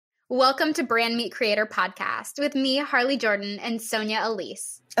Welcome to Brand Meet Creator Podcast with me, Harley Jordan, and Sonia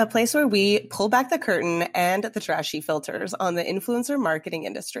Elise. A place where we pull back the curtain and the trashy filters on the influencer marketing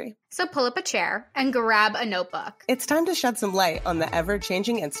industry. So pull up a chair and grab a notebook. It's time to shed some light on the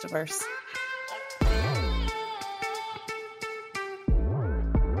ever-changing Instaverse.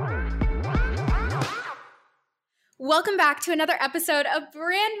 Welcome back to another episode of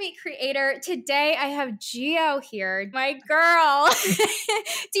Brand Meet Creator. Today I have Gio here, my girl.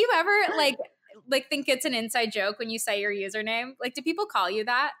 Do you ever like think it's an inside joke when you say your username? Like, do people call you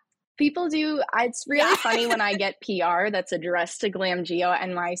that? People do. It's really funny when I get PR that's addressed to Glam Geo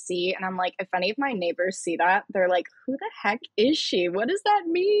NYC, and I'm like, if any of my neighbors see that, they're like, who the heck is she? What does that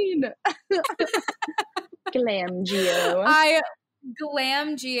mean? Glam Geo.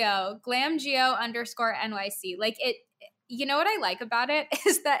 Glam Geo _ NYC. Like, it, you know what I like about it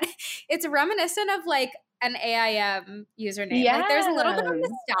is that it's reminiscent of like an AIM username. Yeah. Like, there's a little bit of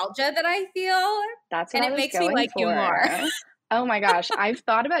nostalgia that I feel. That's what and it makes me like you more. Oh my gosh. I've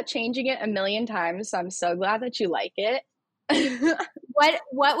thought about changing it a million times, so I'm so glad that you like it.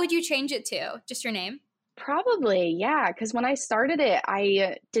 What would you change it to? Just your name? Probably, yeah, because when I started it,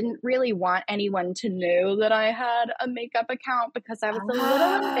 I didn't really want anyone to know that I had a makeup account because I was a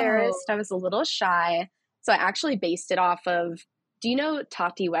little embarrassed. I was a little shy. So I actually based it off of, do you know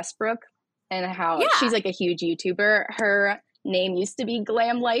Tati Westbrook and how she's like a huge YouTuber? Her name used to be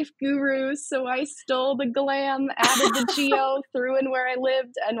Glam Life Guru, so I stole the glam, added the Geo, threw in where I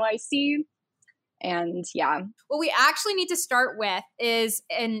lived, NYC. And yeah. What we actually need to start with is,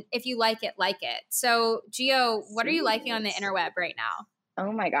 and if you like it, like it. So Gio, what are you liking on the interweb right now?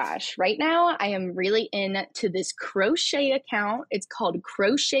 Oh my gosh. Right now, I am really into this crochet account. It's called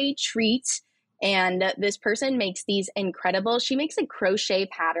Crochet Treat. And this person makes these incredible, she makes like crochet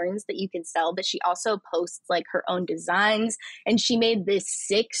patterns that you can sell, but she also posts like her own designs. And she made this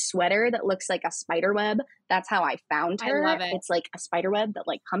sick sweater that looks like a spider web. That's how I found her. I love it. It's like a spider web that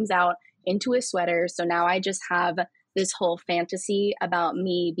like comes out into a sweater. So now I just have this whole fantasy about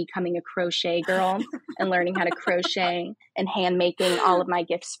me becoming a crochet girl and learning how to crochet and hand making all of my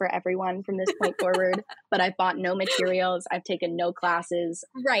gifts for everyone from this point forward. But I've bought no materials. I've taken no classes.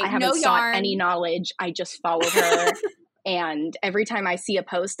 Right. I haven't sought any knowledge. I just followed her. And every time I see a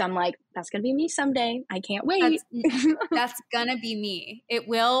post, I'm like, that's going to be me someday. I can't wait. That's going to be me. It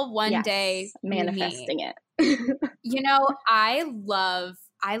will one day manifesting be it. You know, I love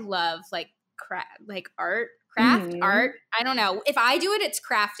like art. Art. I don't know. If I do it, it's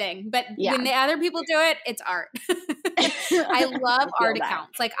crafting. But when the other people do it, it's art. I love art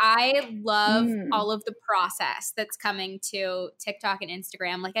accounts. Like, I love all of the process that's coming to TikTok and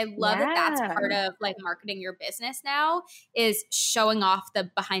Instagram. Like, I love that that's part of like marketing your business now, is showing off the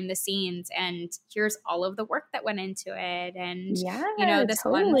behind the scenes. And here's all of the work that went into it. And, you know, this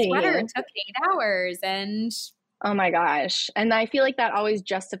one sweater took 8 hours and... Oh my gosh. And I feel like that always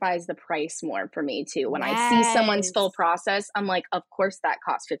justifies the price more for me too. When I see someone's full process, I'm like, of course that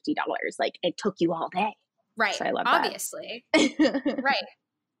cost $50. Like, it took you all day. Right. So I love obviously. Right.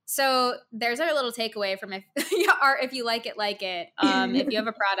 So there's our little takeaway from if you like it, like it. If you have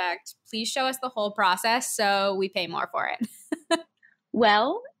a product, please show us the whole process so we pay more for it.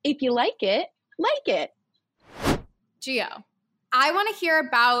 Well, if you like it, like it. Gio, I want to hear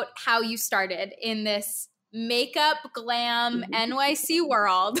about how you started in this makeup glam NYC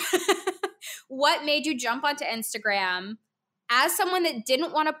world. What made you jump onto Instagram as someone that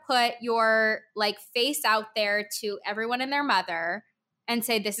didn't want to put your like face out there to everyone and their mother and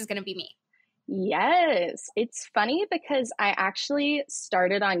say, this is going to be me? Yes. It's funny because I actually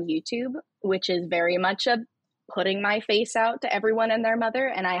started on YouTube, which is very much a putting my face out to everyone and their mother.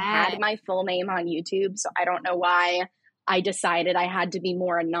 And I had my full name on YouTube. So I don't know why I decided I had to be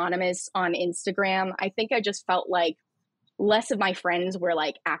more anonymous on Instagram. I think I just felt like less of my friends were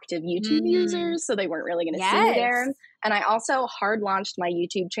like active YouTube users, so they weren't really going to see me there. And I also hard launched my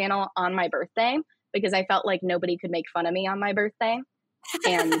YouTube channel on my birthday because I felt like nobody could make fun of me on my birthday.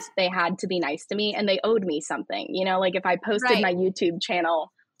 And they had to be nice to me and they owed me something. You know, like if I posted my YouTube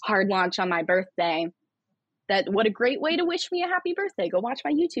channel hard launch on my birthday, what a great way to wish me a happy birthday. Go watch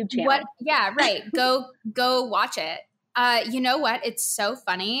my YouTube channel. Go watch it. You know what? It's so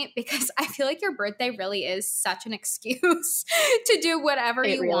funny because I feel like your birthday really is such an excuse to do whatever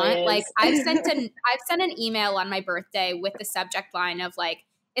you want. Is. Like I've sent an email on my birthday with the subject line of like,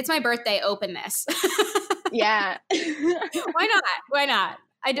 it's my birthday, open this. Yeah. Why not?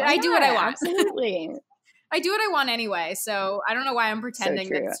 I do what I want. Absolutely. I do what I want anyway. So I don't know why I'm pretending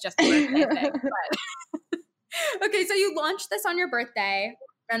that it's just a birthday thing. But. Okay. So you launched this on your birthday.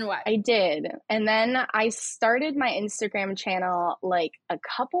 And what? I did. And then I started my Instagram channel like a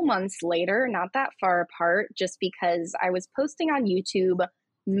couple months later, not that far apart, just because I was posting on YouTube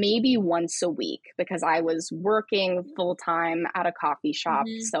maybe once a week because I was working full time at a coffee shop.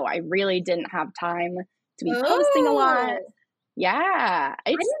 Mm-hmm. So I really didn't have time to be posting a lot. Oh, Yeah, I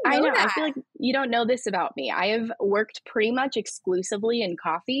didn't I know know. I that. feel like you don't know this about me. I have worked pretty much exclusively in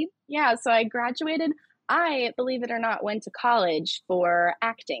coffee. Yeah, so I graduated. I, believe it or not, went to college for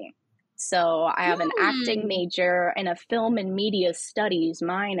acting. So I have an acting major and a film and media studies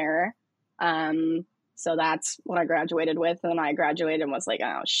minor. So that's what I graduated with. And I graduated and was like,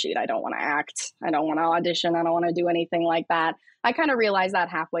 oh, shoot, I don't want to act. I don't want to audition. I don't want to do anything like that. I kind of realized that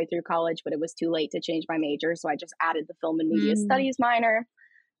halfway through college, but it was too late to change my major. So I just added the film and media studies minor.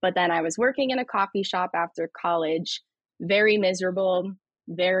 But then I was working in a coffee shop after college, very miserable,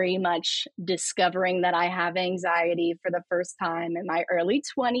 very much discovering that I have anxiety for the first time in my early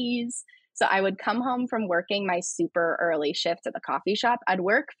 20s. So I would come home from working my super early shift at the coffee shop. I'd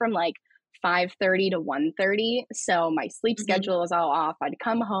work from like 5:30 to 1:30. So my sleep schedule was all off. I'd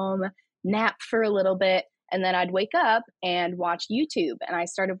come home, nap for a little bit, and then I'd wake up and watch YouTube. And I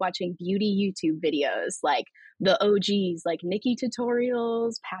started watching beauty YouTube videos like the OGs, like Nikki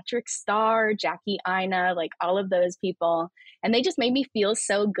Tutorials, Patrick Starr, Jackie Ina, like all of those people. And they just made me feel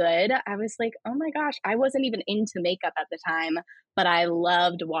so good. I was like, oh my gosh, I wasn't even into makeup at the time, but I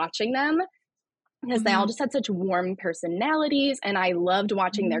loved watching them because they all just had such warm personalities, and I loved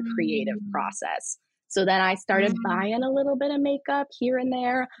watching their creative process. So then I started buying a little bit of makeup here and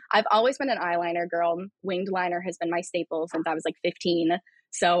there. I've always been an eyeliner girl. Winged liner has been my staple since I was like 15.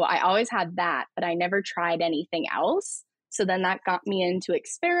 So I always had that, but I never tried anything else. So then that got me into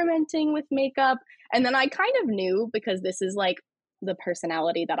experimenting with makeup. And then I kind of knew, because this is like the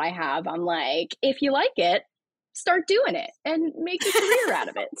personality that I have, I'm like, if you like it, start doing it and make a career out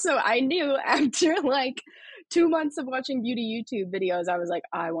of it. So I knew after like 2 months of watching beauty YouTube videos, I was like,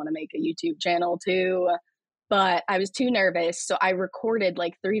 I want to make a YouTube channel too. But I was too nervous. So I recorded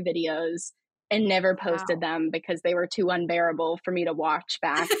like 3 videos and never posted them because they were too unbearable for me to watch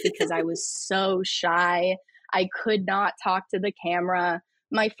back because I was so shy. I could not talk to the camera.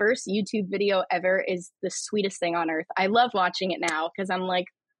 My first YouTube video ever is the sweetest thing on earth. I love watching it now because I'm like,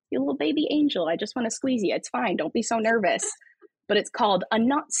 you little baby angel, I just want to squeeze you. It's fine. Don't be so nervous. But it's called a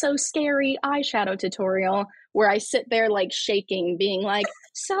not so scary eyeshadow tutorial, where I sit there like shaking, being like,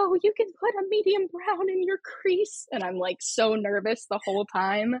 so you can put a medium brown in your crease. And I'm like so nervous the whole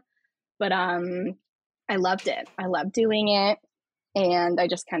time. But I loved it. I loved doing it. And I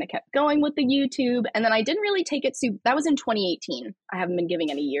just kind of kept going with the YouTube. And then I didn't really take it. That was in 2018. I haven't been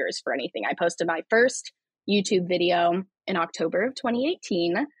giving any years for anything. I posted my first YouTube video in October of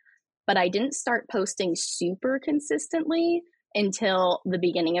 2018, but I didn't start posting super consistently until the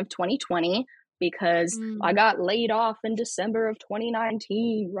beginning of 2020 because I got laid off in December of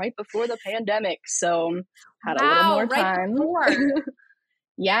 2019, right before the pandemic. So had a little more time.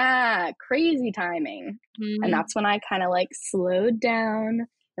 Yeah, crazy timing. And that's when I kind of like slowed down,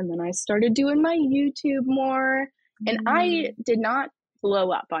 and then I started doing my YouTube more. And I did not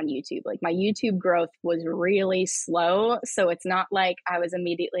blow up on YouTube. Like my YouTube growth was really slow. So it's not like I was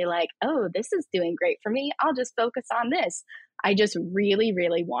immediately like, oh, this is doing great for me, I'll just focus on this. I just really,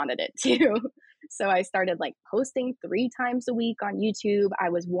 really wanted it to. So I started like posting 3 times a week on YouTube. I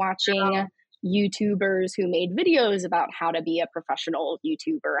was watching YouTubers who made videos about how to be a professional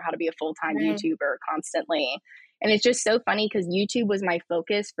YouTuber, how to be a full-time YouTuber constantly. And it's just so funny because YouTube was my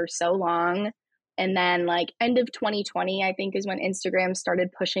focus for so long. And then like end of 2020, I think, is when Instagram started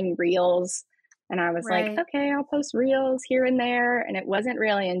pushing Reels. And I was like, okay, I'll post Reels here and there. And it wasn't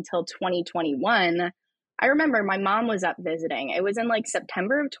really until 2021. I remember my mom was up visiting. It was in like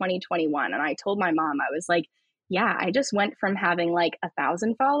September of 2021. And I told my mom, I was like, yeah, I just went from having like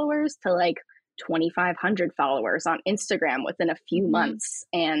 1,000 followers to like 2,500 followers on Instagram within a few months.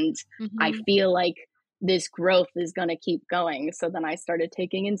 And I feel like this growth is going to keep going. So then I started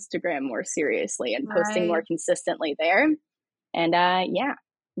taking Instagram more seriously and posting more consistently there. And yeah,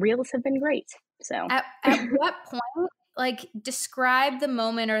 Reels have been great. So at what point, like, describe the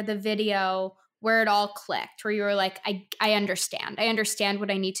moment or the video where it all clicked, where you were like, I understand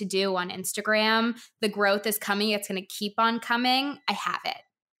what I need to do on Instagram. The growth is coming. It's going to keep on coming. I have it.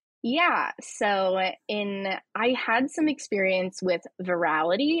 Yeah. So I had some experience with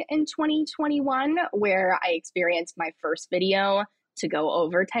virality in 2021, where I experienced my first video to go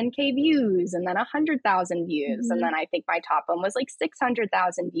over 10K views and then 100,000 views. And then I think my top one was like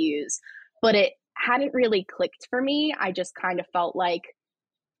 600,000 views, but it hadn't really clicked for me. I just kind of felt like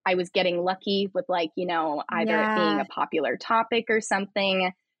I was getting lucky with like, either it being a popular topic or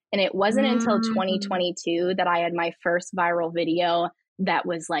something. And it wasn't until 2022 that I had my first viral video that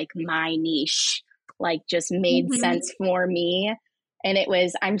was like my niche, like just made sense for me. And it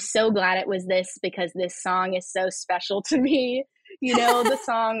was, I'm so glad it was this, because this song is so special to me. You know, the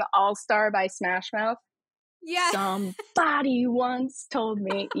song All Star by Smash Mouth? Yeah. Somebody once told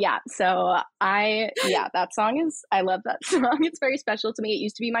me. Yeah. So that song is, I love that song. It's very special to me. It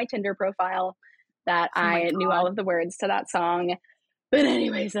used to be my Tinder profile that I knew all of the words to that song. But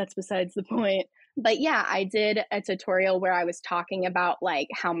anyways, that's besides the point. But yeah, I did a tutorial where I was talking about like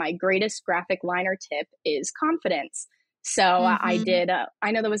how my greatest graphic liner tip is confidence. So I did,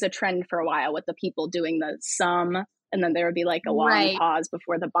 I know there was a trend for a while with the people doing the sum, and then there would be like a long pause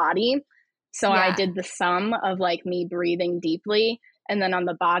before the body. So I did the sum of like me breathing deeply. And then on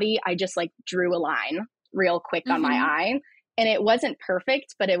the body, I just like drew a line real quick on my eye. And it wasn't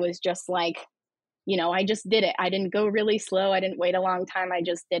perfect, but it was just like, you know, I just did it. I didn't go really slow. I didn't wait a long time. I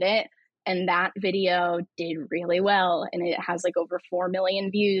just did it. And that video did really well. And it has like over 4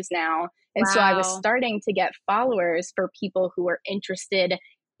 million views now. And so I was starting to get followers for people who were interested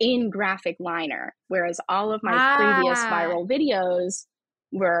in graphic liner, whereas all of my previous viral videos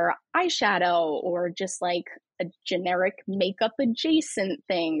were eyeshadow or just like a generic makeup adjacent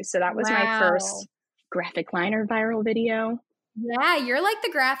thing. So that was my first graphic liner viral video. Yeah, you're like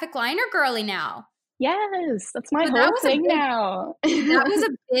the graphic liner girly now. Yes, that's my whole thing now. That was a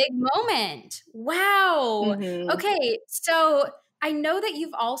big moment. Wow. Okay, so I know that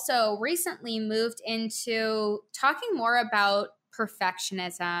you've also recently moved into talking more about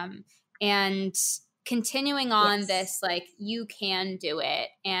perfectionism and continuing on this, like, you can do it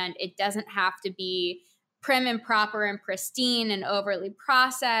and it doesn't have to be prim and proper and pristine and overly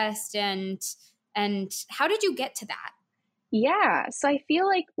processed. And how did you get to that? Yeah, so I feel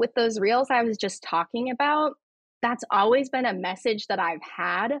like with those reels I was just talking about, that's always been a message that I've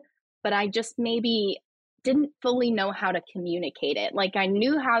had, but I just maybe didn't fully know how to communicate it. Like I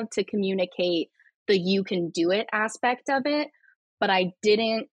knew how to communicate the you can do it aspect of it, but I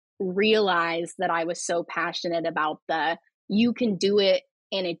didn't realize that I was so passionate about the you can do it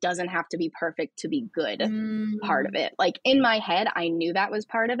and it doesn't have to be perfect to be good part of it. Like in my head, I knew that was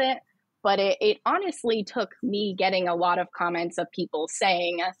part of it. But it honestly took me getting a lot of comments of people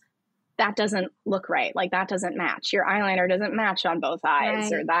saying, that doesn't look right. Like that doesn't match. Your eyeliner doesn't match on both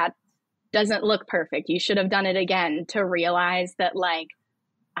eyes, or that doesn't look perfect. You should have done it again, to realize that like,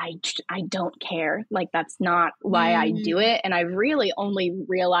 I don't care. Like that's not why I do it. And I really only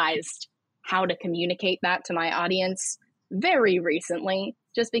realized how to communicate that to my audience very recently,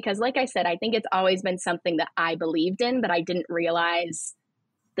 just because, like I said, I think it's always been something that I believed in, but I didn't realize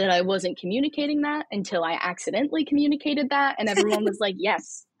that I wasn't communicating that until I accidentally communicated that. And everyone was like,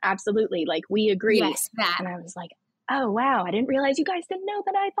 yes, absolutely. Like we agree. Yes, that. And I was like, oh, wow. I didn't realize you guys didn't know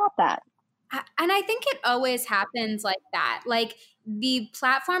that I thought that. And I think it always happens like that. Like the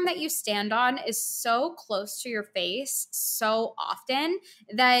platform that you stand on is so close to your face so often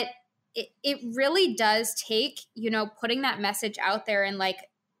that it really does take, you know, putting that message out there and like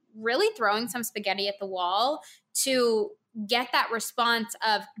really throwing some spaghetti at the wall to get that response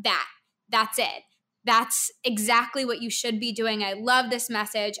of that's it. That's exactly what you should be doing. I love this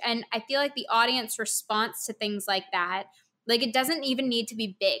message. And I feel like the audience response to things like that, like it doesn't even need to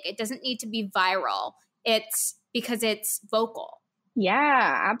be big. It doesn't need to be viral. It's because it's vocal.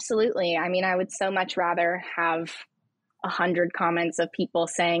 Yeah, absolutely. I mean, I would so much rather have 100 comments of people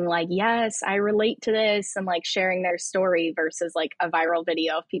saying like, yes, I relate to this, and like sharing their story, versus like a viral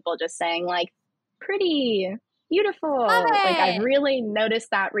video of people just saying like, pretty, beautiful. Like I've really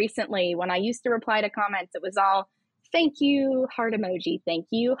noticed that recently. When I used to reply to comments, it was all thank you, heart emoji, thank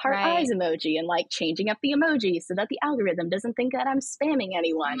you, heart eyes emoji, and like changing up the emoji so that the algorithm doesn't think that I'm spamming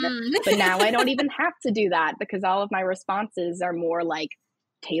anyone. But now I don't even have to do that, because all of my responses are more like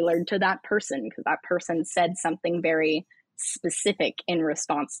tailored to that person, because that person said something very specific in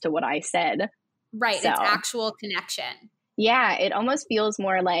response to what I said. Right. So, it's actual connection. Yeah. It almost feels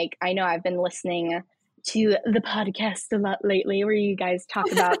more like, I know I've been listening to the podcast a lot lately, where you guys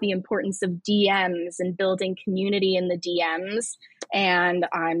talk about the importance of DMs and building community in the DMs. And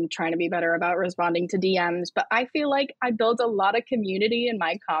I'm trying to be better about responding to DMs, but I feel like I build a lot of community in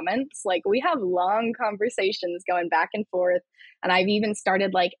my comments. Like we have long conversations going back and forth. And I've even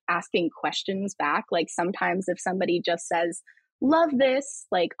started like asking questions back. Like sometimes if somebody just says, love this,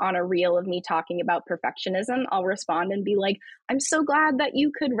 like on a reel of me talking about perfectionism, I'll respond and be like, I'm so glad that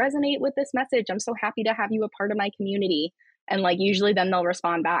you could resonate with this message. I'm so happy to have you a part of my community. And like usually then they'll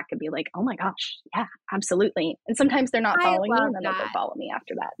respond back and be like, oh my gosh, yeah, absolutely. And sometimes they're not following me, and then they'll follow me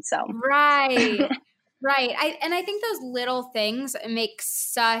after that. So right. Right. I think those little things make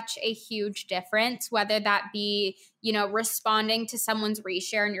such a huge difference, whether that be, you know, responding to someone's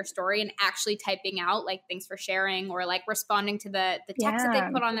reshare in your story and actually typing out like, thanks for sharing, or like responding to the text that they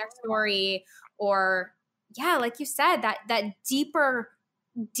put on their story, or yeah, like you said, that deeper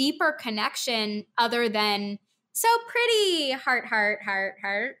connection other than so pretty, heart,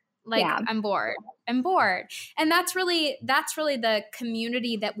 like I'm bored. And that's really the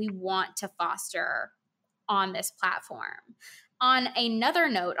community that we want to foster on this platform. On another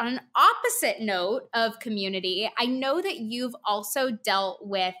note, on an opposite note of community, I know that you've also dealt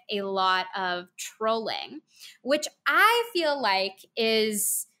with a lot of trolling, which I feel like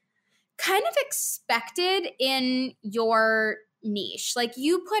is kind of expected in your niche. Like,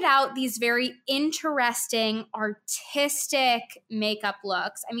 you put out these very interesting, artistic makeup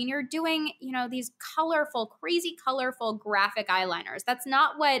looks. I mean, you're doing, you know, these colorful, crazy colorful graphic eyeliners. That's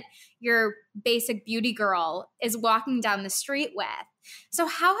not what your basic beauty girl is walking down the street with. So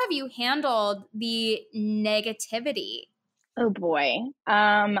how have you handled the negativity? Oh boy.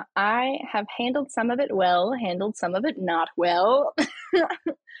 I have handled some of it well, handled some of it not well.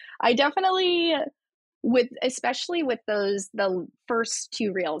 I definitely, especially with the first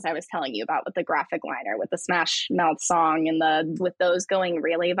two reels I was telling you about, with the graphic liner, with the Smash Mouth song, and with those going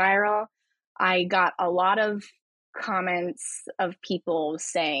really viral, I got a lot of comments of people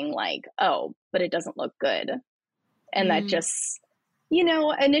saying like, oh, but it doesn't look good. And that just, you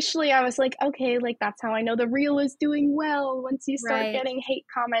know, initially I was like, okay, like that's how I know the reel is doing well. Once you start getting hate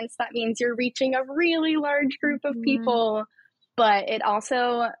comments, that means you're reaching a really large group of people. But it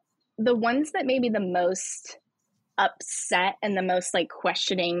also, the ones that made me the most upset and the most like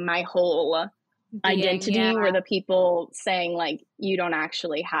questioning my whole identity were the people saying like, you don't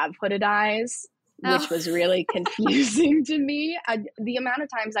actually have hooded eyes, which was really confusing to me. The amount of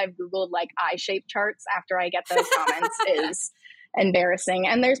times I've Googled like eye shape charts after I get those comments is embarrassing.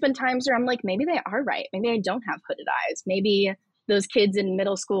 And there's been times where I'm like, maybe they are right. Maybe I don't have hooded eyes. Maybe those kids in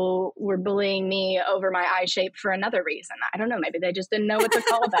middle school were bullying me over my eye shape for another reason. I don't know. Maybe they just didn't know what to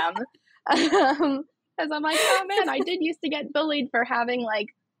call them. Because I'm like, oh man, I did used to get bullied for having like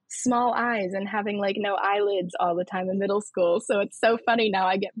small eyes and having like no eyelids all the time in middle school. So it's so funny now.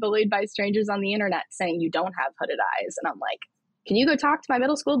 I get bullied by strangers on the internet saying you don't have hooded eyes. And I'm like, can you go talk to my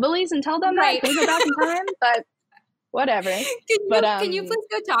middle school bullies and tell them that? Can we go back in time? But whatever. Can you please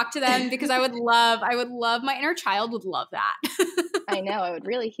go talk to them? Because I would love, my inner child would love that. I know, it would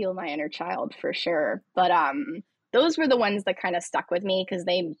really heal my inner child for sure. But those were the ones that kind of stuck with me, because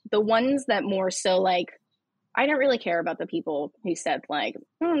the ones that more so like, I don't really care about the people who said like,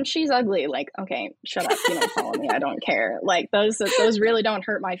 she's ugly. Like, okay, shut up. You don't follow me. I don't care. Like those really don't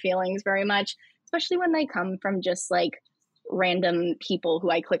hurt my feelings very much, especially when they come from just like random people who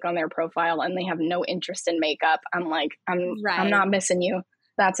I click on their profile and they have no interest in makeup. I'm like, I'm not missing you.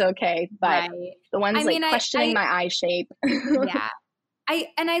 That's okay. But the ones questioning my eye shape. Yeah.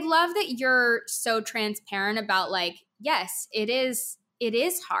 I love that you're so transparent about like, yes, it is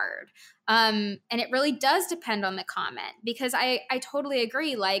hard. And it really does depend on the comment, because I totally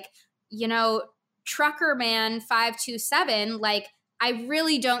agree. Like, you know, Trucker Man 527, like, I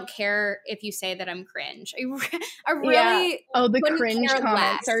really don't care if you say that I'm cringe. I really the cringe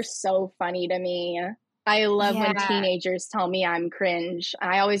comments are so funny to me. I love when teenagers tell me I'm cringe.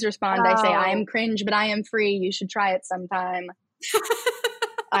 I always respond, I say, I am cringe, but I am free. You should try it sometime.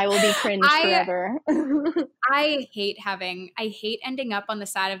 I will be cringe forever. I hate ending up on the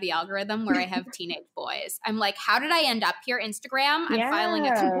side of the algorithm where I have teenage boys. I'm like, how did I end up here, Instagram? I'm filing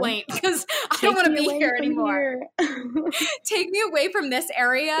a complaint because I don't want to be here anymore. Take me away from this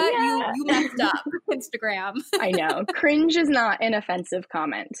area. Yeah. You messed up, Instagram. I know. Cringe is not an offensive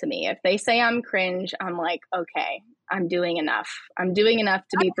comment to me. If they say I'm cringe, I'm like, okay, I'm doing enough. I'm doing enough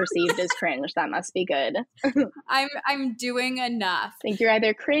to be perceived as cringe. That must be good. I'm doing enough. I think you're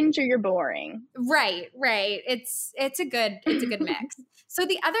either cringe or you're boring. Right. It's a good mix. So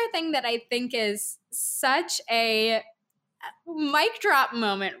the other thing that I think is such a mic drop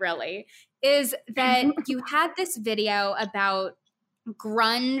moment, really, is that you had this video about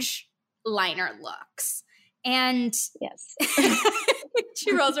grunge liner looks. And yes.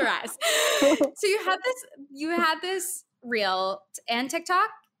 She rolls her eyes. So you had this reel and TikTok?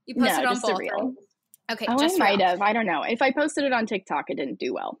 You posted on both. Reel. Okay. Oh, I might have. I don't know. If I posted it on TikTok, it didn't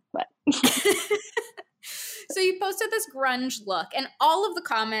do well, but. So you posted this grunge look, and all of the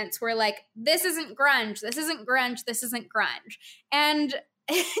comments were like, this isn't grunge, this isn't grunge, this isn't grunge. And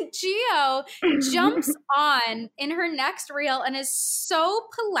Gio jumps on in her next reel and is so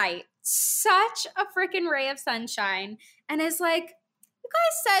polite, such a freaking ray of sunshine, and is like, you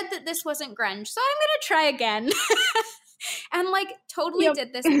guys said that this wasn't grunge, so I'm going to try again. And like totally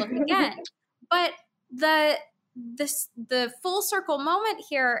did this look again. But the full circle moment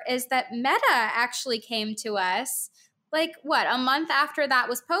here is that Meta actually came to us like a month after that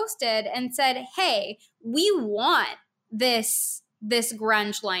was posted and said, hey, we want this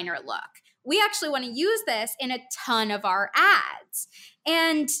grunge liner look. We actually want to use this in a ton of our ads.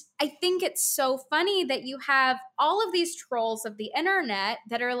 And I think it's so funny that you have all of these trolls of the internet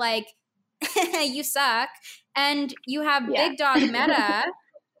that are like, you suck. And you have Big Dog Meta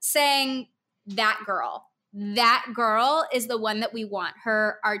saying, that girl is the one that we want.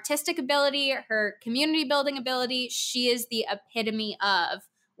 Her artistic ability, her community building ability, she is the epitome of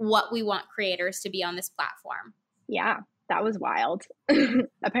what we want creators to be on this platform. Yeah, that was wild.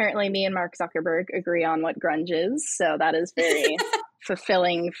 Apparently me and Mark Zuckerberg agree on what grunge is, so that is very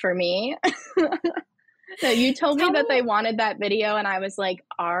fulfilling for me. No, you told me that they wanted that video and I was like,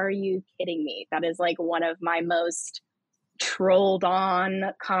 are you kidding me? That is like one of my most trolled on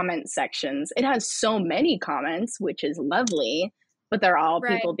comment sections. It has so many comments, which is lovely, but they're all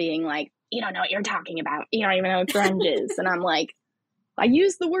people being like, you don't know what you're talking about. You don't even know what grunge is. And I'm like, I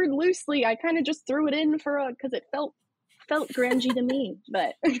use the word loosely. I kind of just threw it in because it felt grungy to me.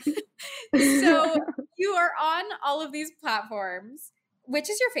 But so you are on all of these platforms. Which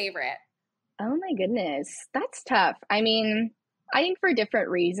is your favorite? Oh my goodness, that's tough. I mean, I think for different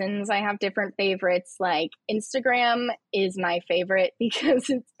reasons, I have different favorites. Like Instagram is my favorite because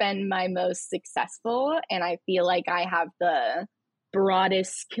it's been my most successful and I feel like I have the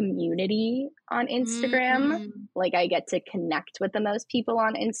broadest community on Instagram. Mm-hmm. Like I get to connect with the most people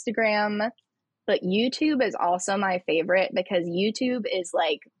on Instagram. But YouTube is also my favorite because YouTube is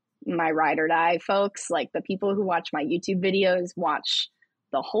like my ride or die, folks. Like the people who watch my YouTube videos watch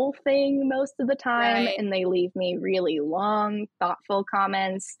the whole thing most of the time, and they leave me really long, thoughtful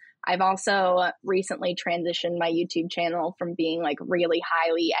comments. I've also recently transitioned my YouTube channel from being like really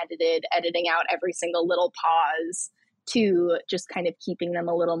highly editing out every single little pause, to just kind of keeping them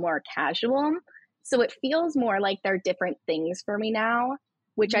a little more casual. So it feels more like they're different things for me now,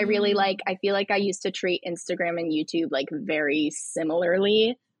 which I really like. I feel like I used to treat Instagram and YouTube like very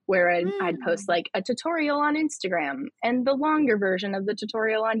similarly, where I'd post like a tutorial on Instagram and the longer version of the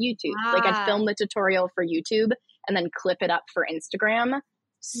tutorial on YouTube. Like I'd film the tutorial for YouTube and then clip it up for Instagram.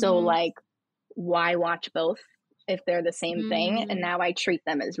 So like, why watch both if they're the same thing? And now I treat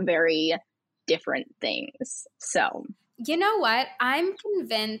them as very different things. So, you know what? I'm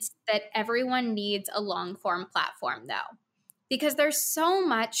convinced that everyone needs a long form platform though, because there's so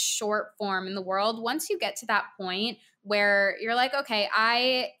much short form in the world. Once you get to that point where you're like, okay,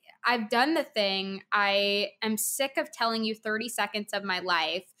 I've done the thing. I am sick of telling you 30 seconds of my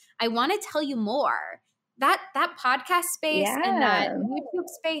life. I want to tell you more. That podcast space and that YouTube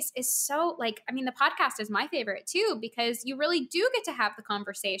space is so like, I mean, the podcast is my favorite too, because you really do get to have the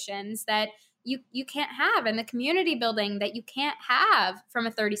conversations that you can't have, and the community building that you can't have from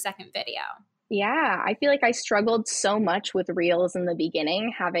a 30-second video. Yeah, I feel like I struggled so much with Reels in the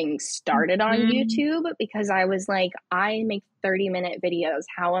beginning, having started on YouTube, because I was like, I make 30-minute videos.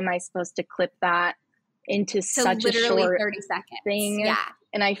 How am I supposed to clip that into such a short 30 seconds thing? Yeah.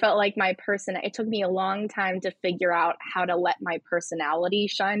 And I felt like it took me a long time to figure out how to let my personality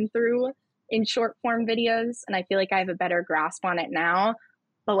shine through in short form videos. And I feel like I have a better grasp on it now.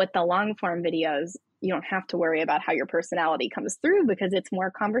 But with the long form videos, you don't have to worry about how your personality comes through because it's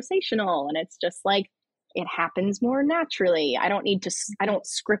more conversational and it's just like, it happens more naturally. I don't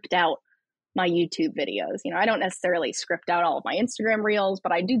script out my YouTube videos. You know, I don't necessarily script out all of my Instagram reels,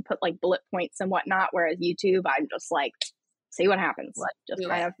 but I do put like bullet points and whatnot. Whereas YouTube, I'm just like, see what happens. Just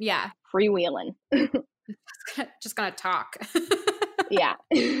kind of freewheeling. Just gonna talk. Yeah.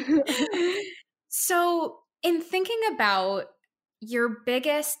 So in thinking about your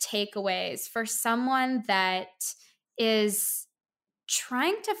biggest takeaways for someone that is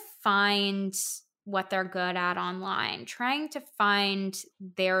trying to find what they're good at online, trying to find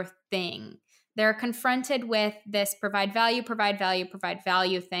their thing. They're confronted with this provide value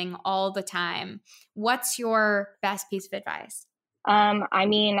thing all the time. What's your best piece of advice? I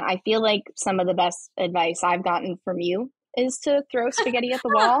mean, I feel like some of the best advice I've gotten from you is to throw spaghetti at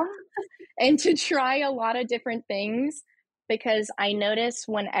the wall and to try a lot of different things. Because I notice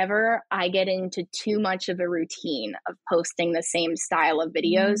whenever I get into too much of a routine of posting the same style of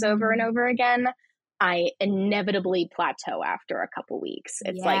videos over and over again, I inevitably plateau after a couple weeks.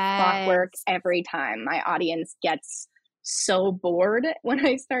 It's like clockwork every time. My audience gets so bored when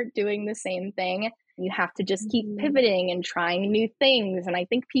I start doing the same thing. You have to just keep pivoting and trying new things. And I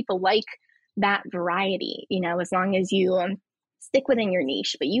think people like that variety, you know, as long as you stick within your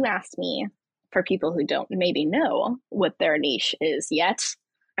niche. But you asked me, for people who don't maybe know what their niche is yet,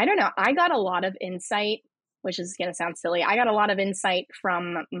 I don't know. I got a lot of insight, which is going to sound silly. I got a lot of insight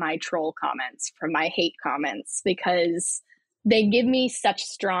from my troll comments, from my hate comments, because they give me such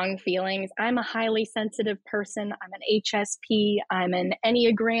strong feelings. I'm a highly sensitive person. I'm an HSP. I'm an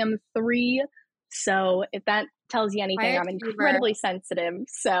Enneagram 3. So if that tells you anything, I'm incredibly sensitive.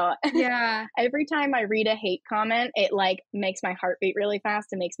 So yeah, every time I read a hate comment, it like makes my heart beat really fast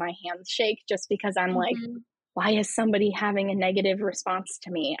and makes my hands shake, just because I'm like, why is somebody having a negative response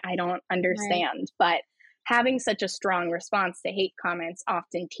to me? I don't understand. But having such a strong response to hate comments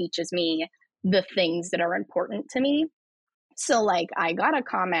often teaches me the things that are important to me. So like I got a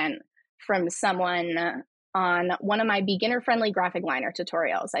comment from someone on one of my beginner-friendly graphic liner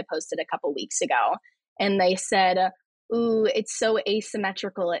tutorials I posted a couple weeks ago. And they said, ooh, it's so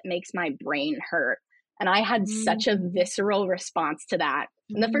asymmetrical, it makes my brain hurt. And I had such a visceral response to that.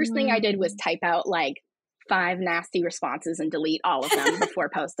 And the first thing I did was type out like 5 nasty responses and delete all of them before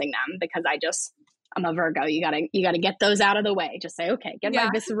posting them, because I'm a Virgo. You gotta get those out of the way. Just say, okay, get my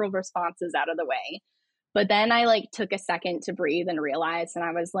visceral responses out of the way. But then I like took a second to breathe and realize, and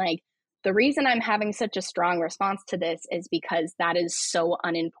I was like, the reason I'm having such a strong response to this is because that is so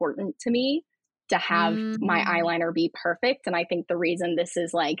unimportant to me to have my eyeliner be perfect. And I think the reason this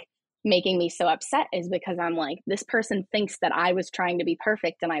is like making me so upset is because I'm like, this person thinks that I was trying to be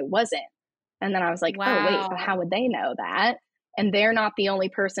perfect and I wasn't. And then I was like, oh, wait, but how would they know that? And they're not the only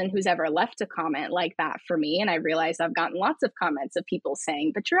person who's ever left a comment like that for me. And I realized I've gotten lots of comments of people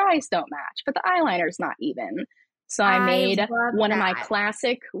saying, but your eyes don't match, but the eyeliner's not even. So I made one of my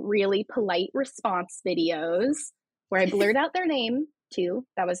classic, really polite response videos where I blurred out their name too.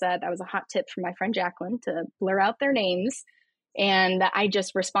 That was a hot tip from my friend Jacqueline, to blur out their names. And I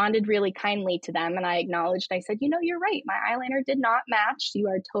just responded really kindly to them. And I acknowledged, I said, you're right. My eyeliner did not match. You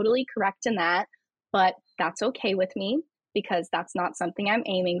are totally correct in that, but that's okay with me, because that's not something I'm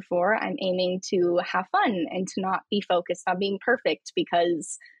aiming for. I'm aiming to have fun and to not be focused on being perfect,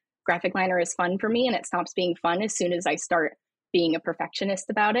 because graphic liner is fun for me and it stops being fun as soon as I start being a perfectionist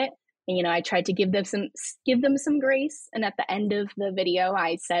about it. And, I tried to give them some grace. And at the end of the video,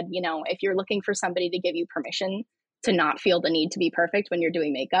 I said, if you're looking for somebody to give you permission to not feel the need to be perfect when you're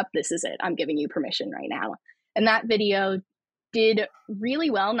doing makeup, this is it. I'm giving you permission right now. And that video did really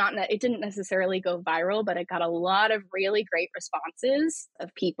well. It didn't necessarily go viral, but it got a lot of really great responses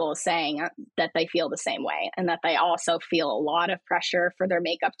of people saying that they feel the same way, and that they also feel a lot of pressure for their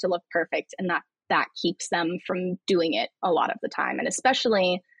makeup to look perfect, and that keeps them from doing it a lot of the time. And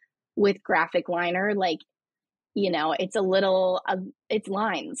especially with graphic liner, like, it's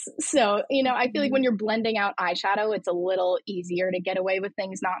lines. So, I feel like when you're blending out eyeshadow, it's a little easier to get away with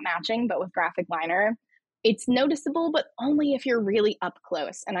things not matching. But with graphic liner, it's noticeable, but only if you're really up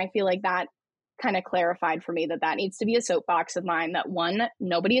close. And I feel like that kind of clarified for me that needs to be a soapbox of mine, that one,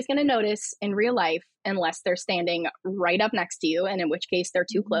 nobody is going to notice in real life unless they're standing right up next to you. And in which case they're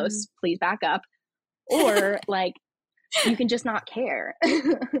too close, please back up. Or like, you can just not care.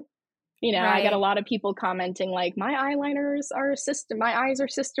 I got a lot of people commenting like, my eyeliners are my eyes are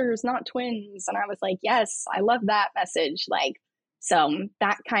sisters, not twins. And I was like, yes, I love that message. Like, so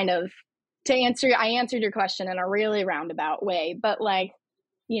that kind of, I answered your question in a really roundabout way, but like,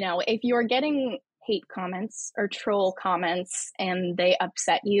 if you're getting hate comments or troll comments and they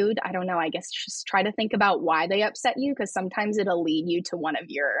upset you, I don't know, I guess just try to think about why they upset you, because sometimes it'll lead you to one of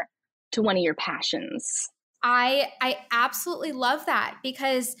your passions. I absolutely love that,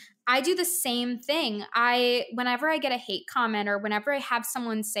 because I do the same thing. Whenever I get a hate comment, or whenever I have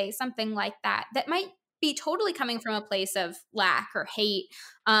someone say something like that might be totally coming from a place of lack or hate,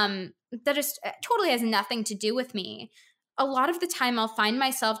 that just totally has nothing to do with me. A lot of the time I'll find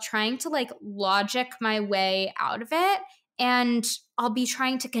myself trying to like logic my way out of it, and I'll be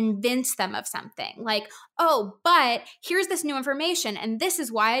trying to convince them of something like, oh, but here's this new information and this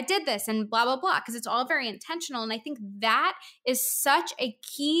is why I did this and blah, blah, blah, because it's all very intentional. And I think that is such a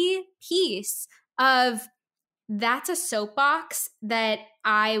key piece of, that's a soapbox that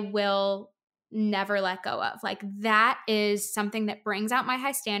I will never let go of. Like, that is something that brings out my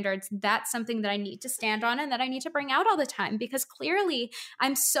high standards. That's something that I need to stand on and that I need to bring out all the time, because clearly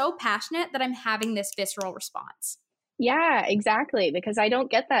I'm so passionate that I'm having this visceral response. Yeah, exactly. Because I don't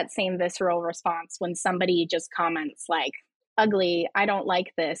get that same visceral response when somebody just comments like, ugly, I don't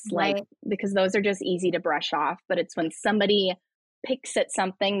like this, Right. like, because those are just easy to brush off. But it's when somebody picks at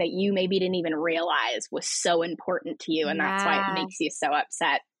something that you maybe didn't even realize was so important to you, and that's why it makes you so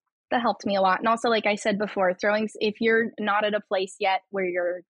upset. That helped me a lot. And also, like I said before, if you're not at a place yet where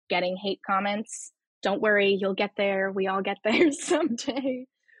you're getting hate comments, don't worry, you'll get there. We all get there someday.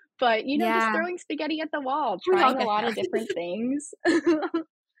 But, just throwing spaghetti at the wall, We all trying a get lot there. of different things.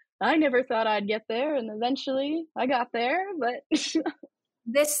 I never thought I'd get there, and eventually I got there, but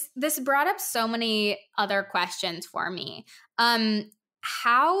This brought up so many other questions for me.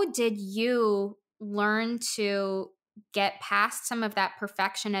 How did you learn to get past some of that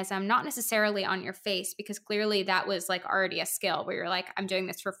perfectionism, not necessarily on your face, because clearly that was like already a skill where you're like, I'm doing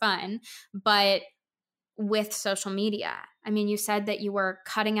this for fun, but with social media? I mean, you said that you were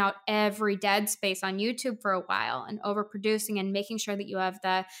cutting out every dead space on YouTube for a while and overproducing and making sure that you have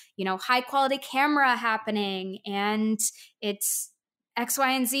the, high quality camera happening and it's X, Y,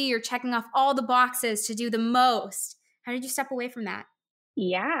 and Z. You're checking off all the boxes to do the most. How did you step away from that?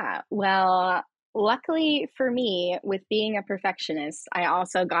 Yeah, well, luckily for me, with being a perfectionist, I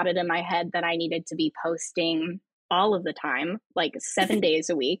also got it in my head that I needed to be posting all of the time, like 7 days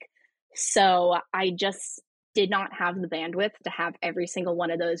a week. So I just did not have the bandwidth to have every single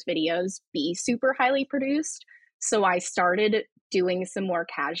one of those videos be super highly produced. So I started doing some more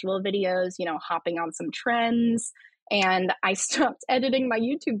casual videos, hopping on some trends. And I stopped editing my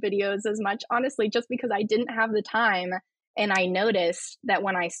YouTube videos as much, honestly, just because I didn't have the time. And I noticed that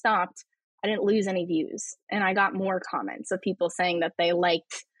when I stopped, I didn't lose any views. And I got more comments of people saying that they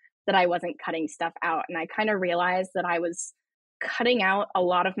liked that I wasn't cutting stuff out. And I kind of realized that I was cutting out a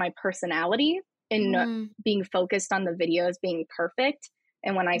lot of my personality in being focused on the videos being perfect.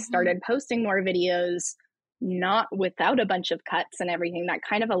 And when I started posting more videos, not without a bunch of cuts and everything, that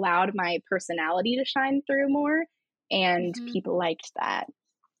kind of allowed my personality to shine through more. And people liked that.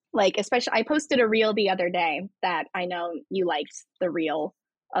 Like, especially, I posted a reel the other day that I know you liked, the reel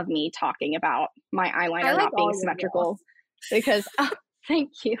of me talking about my eyeliner not being symmetrical because, thank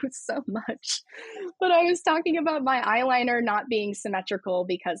you so much. But I was talking about my eyeliner not being symmetrical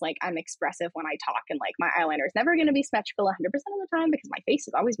because, like, I'm expressive when I talk, and like my eyeliner is never going to be symmetrical 100% of the time because my face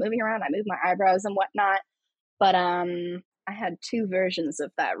is always moving around. I move my eyebrows and whatnot. But I had two versions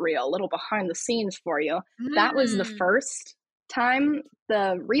of that reel, a little behind the scenes for you. That was the first time.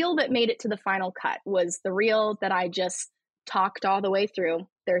 The reel that made it to the final cut was the reel that I just talked all the way through.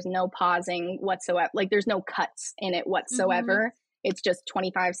 There's no pausing whatsoever. Like, there's no cuts in it whatsoever. It's just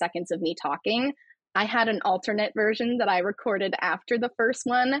 25 seconds of me talking. I had an alternate version that I recorded after the first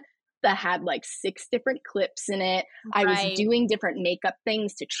one that had like 6 different clips in it. I was doing different makeup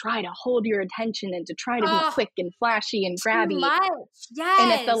things to try to hold your attention and to try to be quick and flashy and grabby. Yes.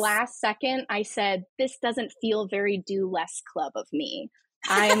 And at the last second, I said, this doesn't feel very Do Less Club of me.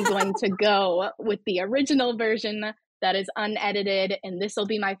 I am going to go with the original version that is unedited, and this will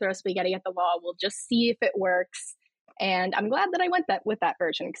be my throw spaghetti at the wall. We'll just see if it works. And I'm glad that I went with that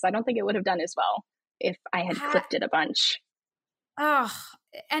version because I don't think it would have done as well if I had clipped it a bunch. Oh,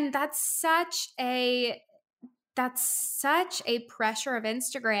 and that's such a pressure of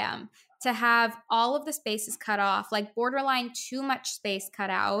Instagram to have all of the spaces cut off, like borderline too much space cut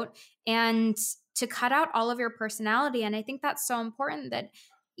out, and to cut out all of your personality. And I think that's so important that,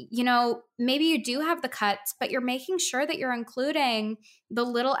 maybe you do have the cuts, but you're making sure that you're including the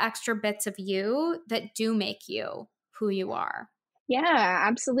little extra bits of you that do make you who you are. Yeah,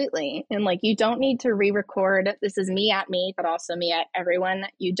 absolutely. And like, you don't need to re-record. This is me at me, but also me at everyone.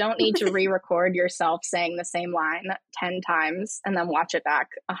 You don't need to re-record yourself saying the same line 10 times and then watch it back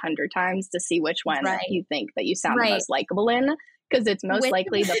 100 times to see which one you think that you sound the most likable in. Because it's most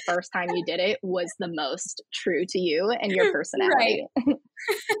likely the first time you did it was the most true to you and your personality.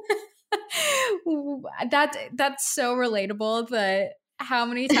 That's so relatable. But how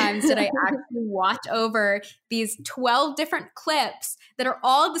many times did I actually watch over these 12 different clips that are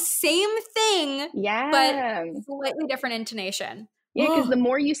all the same thing, but slightly different intonation? Yeah, because the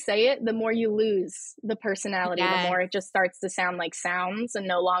more you say it, the more you lose the personality, the more it just starts to sound like sounds and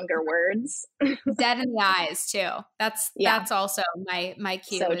no longer words. Dead in the eyes, too. That's also my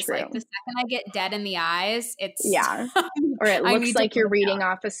cue. So is true. Like, the second I get dead in the eyes, it's or it looks like you're reading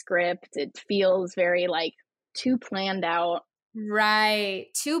off a script. It feels very like too planned out. Right.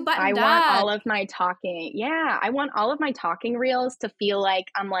 Too buttoned up. I want all of my talking. Yeah. I want all of my talking reels to feel like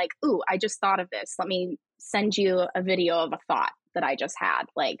I'm like, ooh, I just thought of this. Let me send you a video of a thought that I just had.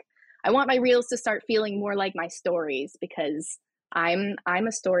 Like, I want my reels to start feeling more like my stories because I'm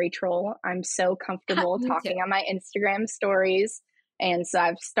a story troll. I'm so comfortable talking on my Instagram stories. And so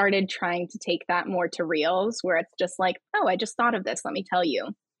I've started trying to take that more to reels where it's just like, oh, I just thought of this. Let me tell you.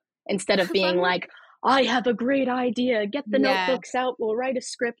 Instead of being like, I have a great idea. Get the notebooks out. We'll write a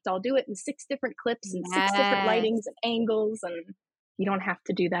script. I'll do it in 6 different clips and 6 different lightings and angles. And you don't have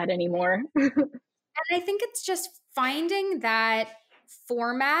to do that anymore. And I think it's just finding that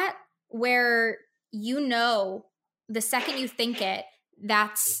format where the second you think it,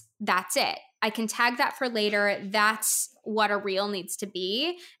 that's it. I can tag that for later. That's what a reel needs to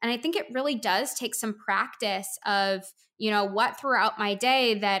be. And I think it really does take some practice of, what throughout my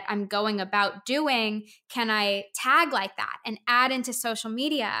day that I'm going about doing, can I tag like that and add into social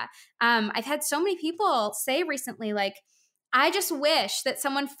media? I've had so many people say recently, like, I just wish that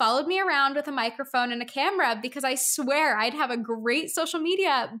someone followed me around with a microphone and a camera, because I swear I'd have a great social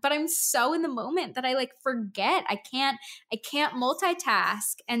media, but I'm so in the moment that I like forget. I can't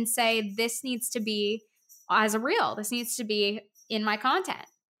multitask and say this needs to be as a reel. This needs to be in my content.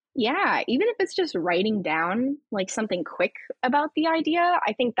 Yeah, even if it's just writing down like something quick about the idea,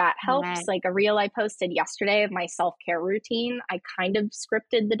 I think that helps. Right. Like a reel I posted yesterday of my self-care routine, I kind of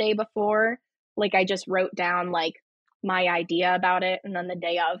scripted the day before. Like I just wrote down like my idea about it, and then the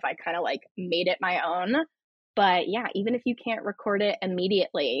day of I kind of like made it my own. But yeah, even if you can't record it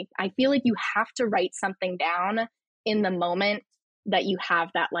immediately, I feel like you have to write something down in the moment that you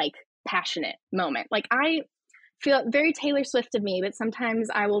have that like passionate moment. Like I feel very Taylor Swift of me, but sometimes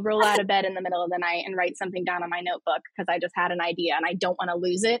I will roll out of bed in the middle of the night and write something down on my notebook because I just had an idea and I don't want to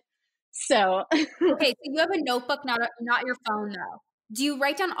lose it. So okay, so you have a notebook, not your phone though. Do you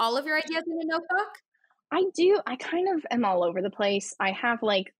write down all of your ideas in a notebook? I do. I kind of am all over the place. I have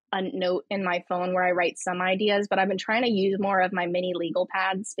like a note in my phone where I write some ideas, but I've been trying to use more of my mini legal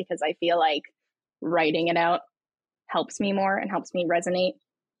pads because I feel like writing it out helps me more and helps me resonate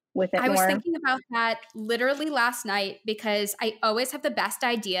with it more. I was thinking about that literally last night because I always have the best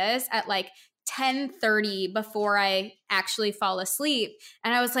ideas at like 10:30 before I actually fall asleep.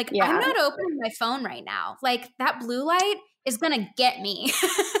 And I was like, I'm not opening my phone right now. Like that blue light is going to get me.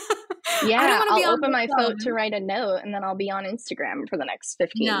 Yeah, I'll open my phone to write a note and then I'll be on Instagram for the next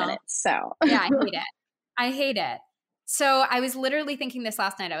 15 minutes. So yeah, I hate it. So I was literally thinking this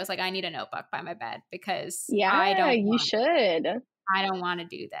last night. I was like, I need a notebook by my bed because you should. I don't want to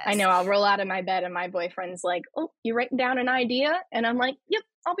do this. I know. I'll roll out of my bed and my boyfriend's like, oh, you writing down an idea? And I'm like, yep,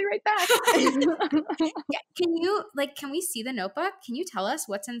 I'll be right back. Yeah, can we see the notebook? Can you tell us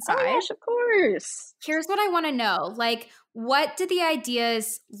what's inside? Oh, gosh, of course. Here's what I want to know. Like, what do the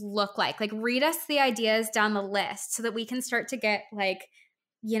ideas look like? Like, read us the ideas down the list so that we can start to get like,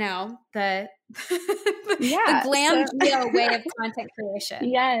 the glam way of content creation.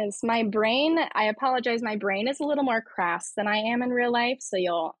 Yes, my brain, I apologize, my brain is a little more crass than I am in real life, so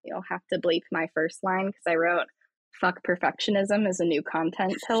you'll have to bleep my first line because I wrote fuck perfectionism is a new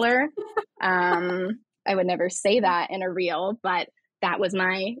content pillar. I would never say that in a reel, but that was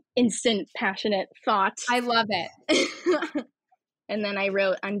my instant passionate thought. I love it. And then I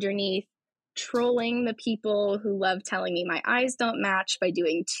wrote underneath, trolling the people who love telling me my eyes don't match by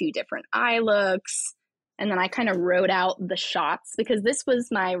doing 2 different eye looks. And then I kind of wrote out the shots because this was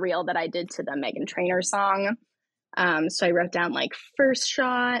my reel that I did to the Meghan Trainor song. So I wrote down like first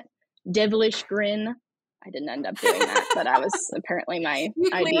shot, devilish grin. I didn't end up doing that, but that was apparently my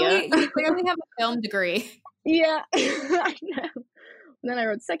idea. You clearly have a film degree. Yeah, I know. And then I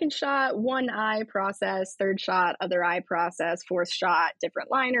wrote second shot, one eye process, third shot, other eye process, fourth shot, different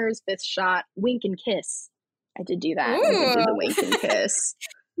liners, fifth shot, wink and kiss. I did do that. I did do the wink and kiss.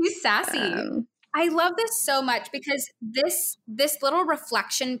 He's sassy. I love this so much because this little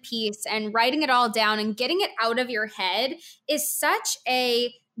reflection piece and writing it all down and getting it out of your head is such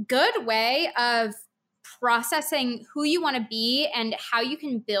a good way of processing who you want to be and how you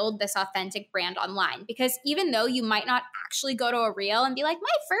can build this authentic brand online. Because even though you might not actually go to a reel and be like, my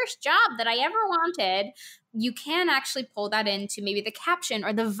first job that I ever wanted, you can actually pull that into maybe the caption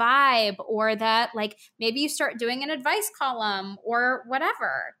or the vibe or that like maybe you start doing an advice column or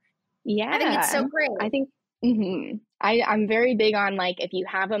whatever. Yeah. I think it's so great. I think I'm very big on like if you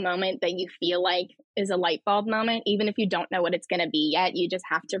have a moment that you feel like is a light bulb moment, even if you don't know what it's going to be yet, you just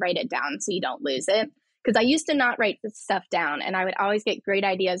have to write it down so you don't lose it. Because I used to not write this stuff down and I would always get great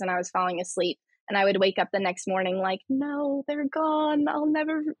ideas and I was falling asleep and I would wake up the next morning like, no, they're gone. I'll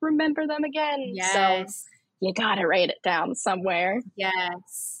never remember them again. Yes. So you got to write it down somewhere.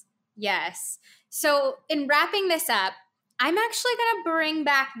 Yes. Yes. So in wrapping this up, I'm actually going to bring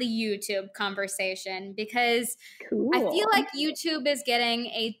back the YouTube conversation because I feel like YouTube is getting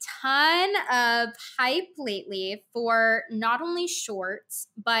a ton of hype lately for not only shorts,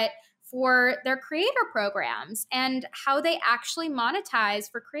 but for their creator programs and how they actually monetize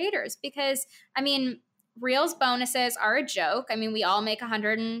for creators. Because, I mean, Reels bonuses are a joke. I mean, we all make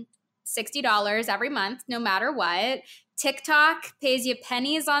 $160 every month, no matter what. TikTok pays you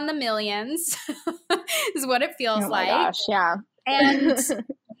pennies on the millions, is what it feels like. Oh my gosh, yeah. And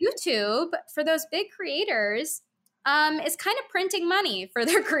YouTube, for those big creators, is kind of printing money for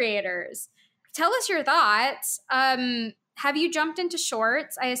their creators. tell us your thoughts. Have you jumped into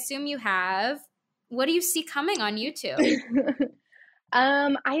shorts? I assume you have. What do you see coming on YouTube?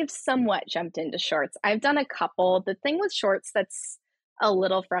 I have somewhat jumped into shorts. I've done a couple. The thing with shorts that's a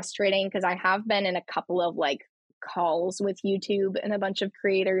little frustrating, because I have been in a couple of like calls with YouTube and a bunch of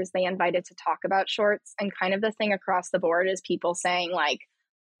creators they invited to talk about shorts, and kind of the thing across the board is people saying like,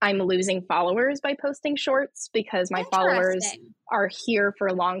 I'm losing followers by posting shorts because my followers are here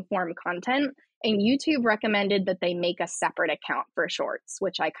for long form content, and YouTube recommended that they make a separate account for shorts,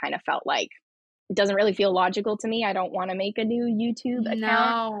 which I kind of felt like it doesn't really feel logical to me. I don't want to make a new YouTube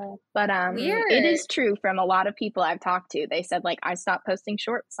account. But it is true from a lot of people I've talked to. They said like, I stopped posting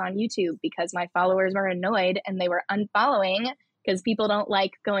shorts on YouTube because my followers were annoyed and they were unfollowing, because people don't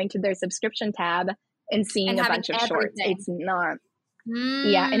like going to their subscription tab and seeing a bunch of shorts. It's not,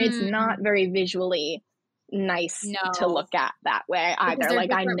 and it's not very visually nice to look at that way either.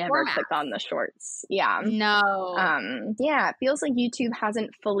 Like I never click on the shorts. It feels like YouTube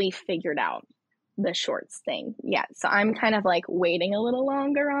hasn't fully figured out the shorts thing yet. So I'm kind of like waiting a little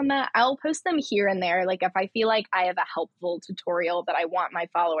longer on that. I'll post them here and there. Like if I feel like I have a helpful tutorial that I want my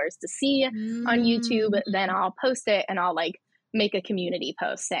followers to see on YouTube, then I'll post it, and I'll like make a community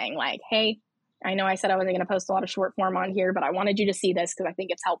post saying like, hey, I know I said I wasn't going to post a lot of short form on here, but I wanted you to see this because I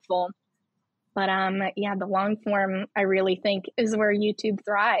think it's helpful. But the long form, I really think, is where YouTube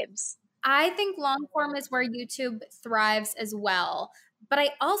thrives. I think long form is where YouTube thrives as well. But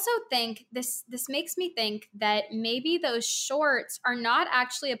I also think this makes me think that maybe those shorts are not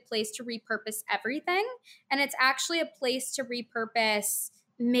actually a place to repurpose everything. And it's actually a place to repurpose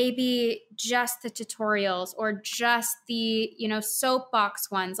maybe just the tutorials or just the, soapbox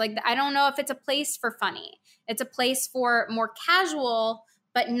ones. Like, I don't know if it's a place for funny. It's a place for more casual,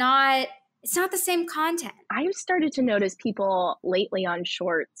 but it's not the same content. I've started to notice people lately on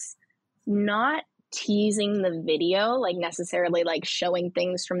shorts not teasing the video, like necessarily like showing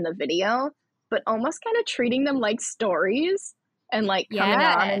things from the video, but almost kind of treating them like stories, and like coming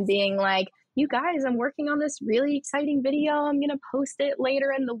on and being like, you guys, I'm working on this really exciting video. I'm going to post it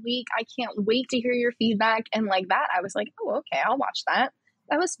later in the week. I can't wait to hear your feedback. And like that, I was like, oh, okay, I'll watch that.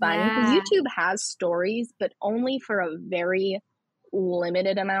 That was fun. Because YouTube has stories, but only for a very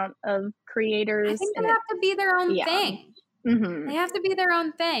limited amount of creators. I think they have to be their own thing. They have to be their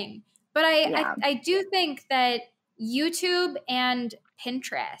own thing. But I do think that YouTube and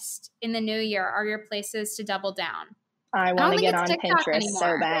Pinterest in the new year are your places to double down. I want to get on Pinterest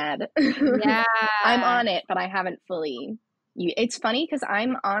so bad. I'm on it, but I haven't fully. It's funny because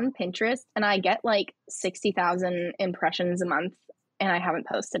I'm on Pinterest and I get like 60,000 impressions a month, and I haven't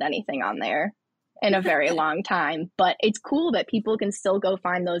posted anything on there in a very long time. But it's cool that people can still go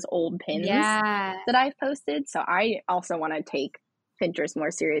find those old pins that I've posted. So I also want to take Pinterest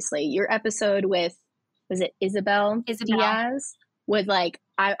more seriously. Your episode with, was it Isabel Diaz? Was like,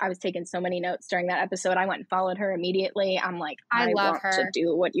 I was taking so many notes during that episode. I went and followed her immediately. I'm like, I love her. To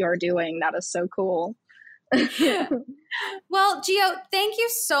do what you're doing. That is so cool. Well, Gio, thank you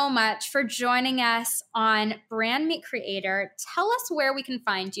so much for joining us on Brand Meet Creator. Tell us where we can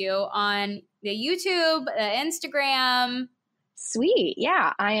find you on the YouTube, Instagram. Sweet.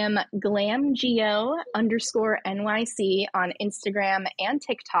 Yeah. I am glamgeo_NYC on Instagram and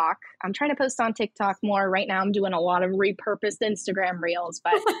TikTok. I'm trying to post on TikTok more. Right now I'm doing a lot of repurposed Instagram reels,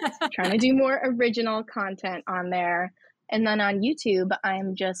 but trying to do more original content on there. And then on YouTube,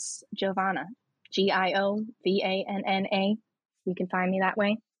 I'm just Giovanna, Gionvanna. You can find me that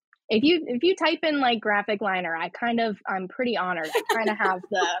way. If you type in like graphic liner, I'm pretty honored. I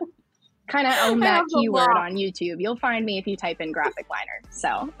kind of own that keyword on YouTube. You'll find me if you type in graphic liner.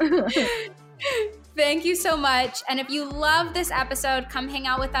 So thank you so much. And if you love this episode, come hang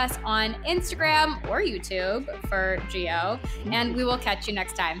out with us on Instagram or YouTube for Gio, and we will catch you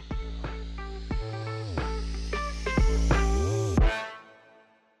next time.